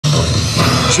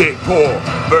Jake Paul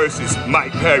versus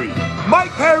Mike Perry.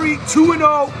 Mike Perry,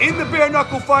 2-0 in the bare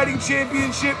knuckle fighting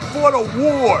championship, fought a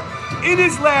war in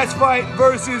his last fight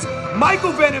versus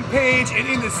Michael Venom Page, and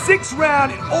in the 6th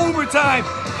round in overtime,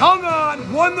 hung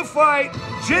on, won the fight.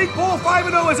 Jake Paul,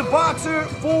 5-0 as a boxer,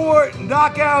 4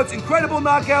 knockouts, incredible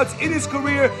knockouts in his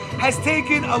career, has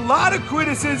taken a lot of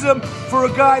criticism for a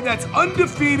guy that's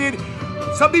undefeated.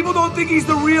 Some people don't think he's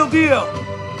the real deal.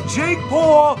 Jake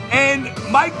Paul and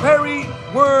Mike Perry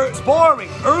were sparring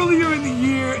earlier in the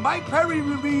year. Mike Perry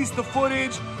released the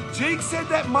footage. Jake said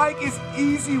that Mike is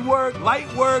easy work,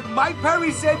 light work. Mike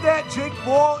Perry said that Jake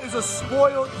Paul is a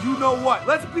spoiled you-know-what.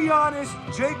 Let's be honest,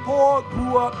 Jake Paul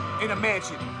grew up in a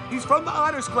mansion. He's from the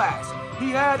honors class. He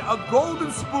had a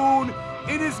golden spoon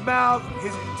in his mouth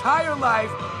his entire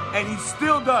life, and he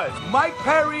still does. Mike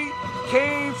Perry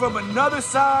came from another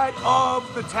side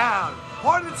of the town.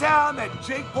 Part of the town that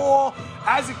Jake Paul,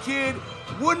 as a kid,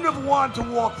 wouldn't have wanted to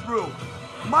walk through.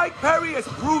 Mike Perry has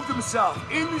proved himself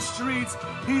in the streets.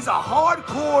 He's a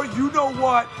hardcore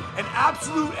you-know-what, an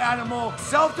absolute animal.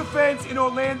 Self-defense in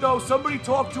Orlando, somebody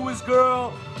talked to his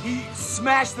girl. He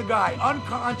smashed the guy,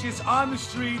 unconscious, on the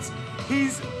streets.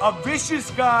 He's a vicious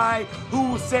guy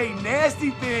who will say nasty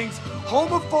things,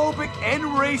 homophobic and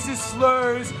racist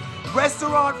slurs,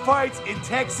 restaurant fights in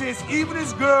Texas. Even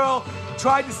his girl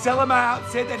tried to sell him out,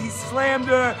 said that he slammed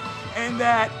her and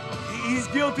that he's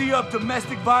guilty of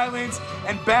domestic violence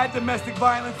and bad domestic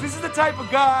violence. This is the type of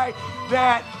guy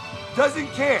that doesn't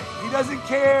care. He doesn't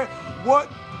care what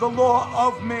the law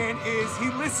of man is. He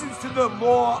listens to the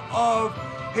law of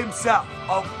himself,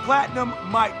 of Platinum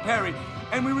Mike Perry.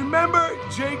 And we remember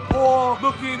Jake Paul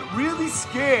looking really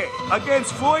scared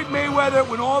against Floyd Mayweather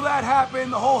when all that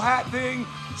happened, the whole hat thing.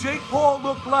 Jake Paul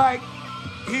looked like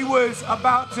he was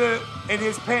about to in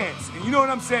his pants. And you know what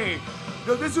I'm saying?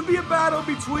 This would be a battle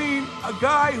between a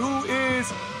guy who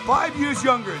is 5 years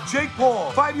younger, Jake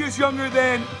Paul, 5 years younger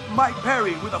than Mike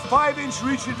Perry, with a 5-inch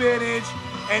reach advantage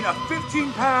and a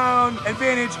 15-pound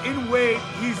advantage in weight.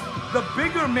 He's the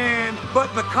bigger man,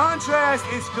 but the contrast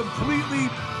is completely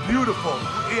beautiful.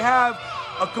 You have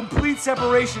a complete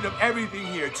separation of everything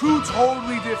here. Two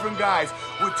totally different guys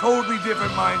with totally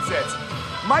different mindsets.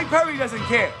 Mike Perry doesn't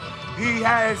care. He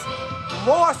has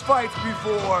lost fights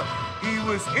before. He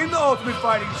was in the Ultimate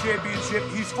Fighting Championship.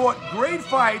 He's fought great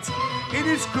fights in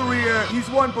his career. He's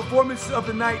won Performance of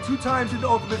the Night 2 times in the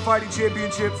Ultimate Fighting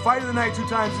Championship, Fight of the Night 2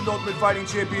 times in the Ultimate Fighting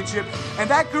Championship, and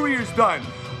that career is done.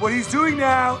 What he's doing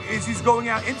now is he's going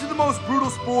out into the most brutal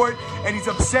sport, and he's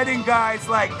upsetting guys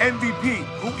like MVP,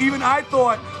 who even I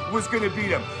thought was going to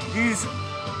beat him. He's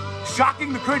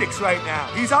shocking the critics right now.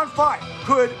 He's on fire.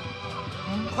 Could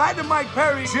Platinum Mike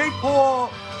Perry, Jake Paul,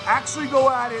 actually go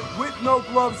at it with no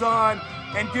gloves on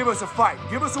and give us a fight?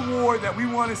 Give us a war that we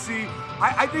want to see.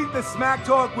 I think the smack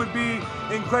talk would be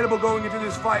incredible going into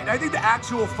this fight. And I think the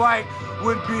actual fight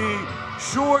would be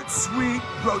short, sweet,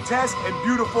 grotesque, and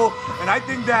beautiful. And I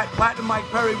think that Platinum Mike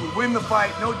Perry would win the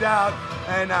fight, no doubt.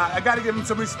 And I got to give him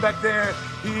some respect there.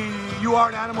 You are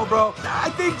an animal, bro. I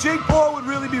think Jake Paul would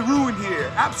really be ruined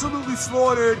here. Absolutely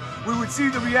slaughtered. We would see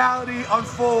the reality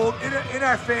unfold in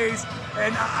our face.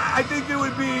 And I think it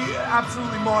would be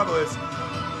absolutely marvelous.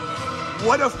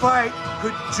 What a fight.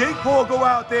 Could Jake Paul go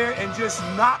out there and just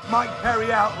knock Mike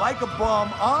Perry out like a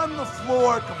bum on the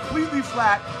floor, completely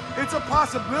flat? It's a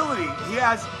possibility. He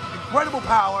has incredible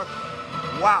power.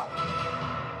 Wow.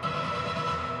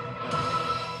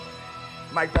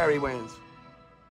 Mike Perry wins.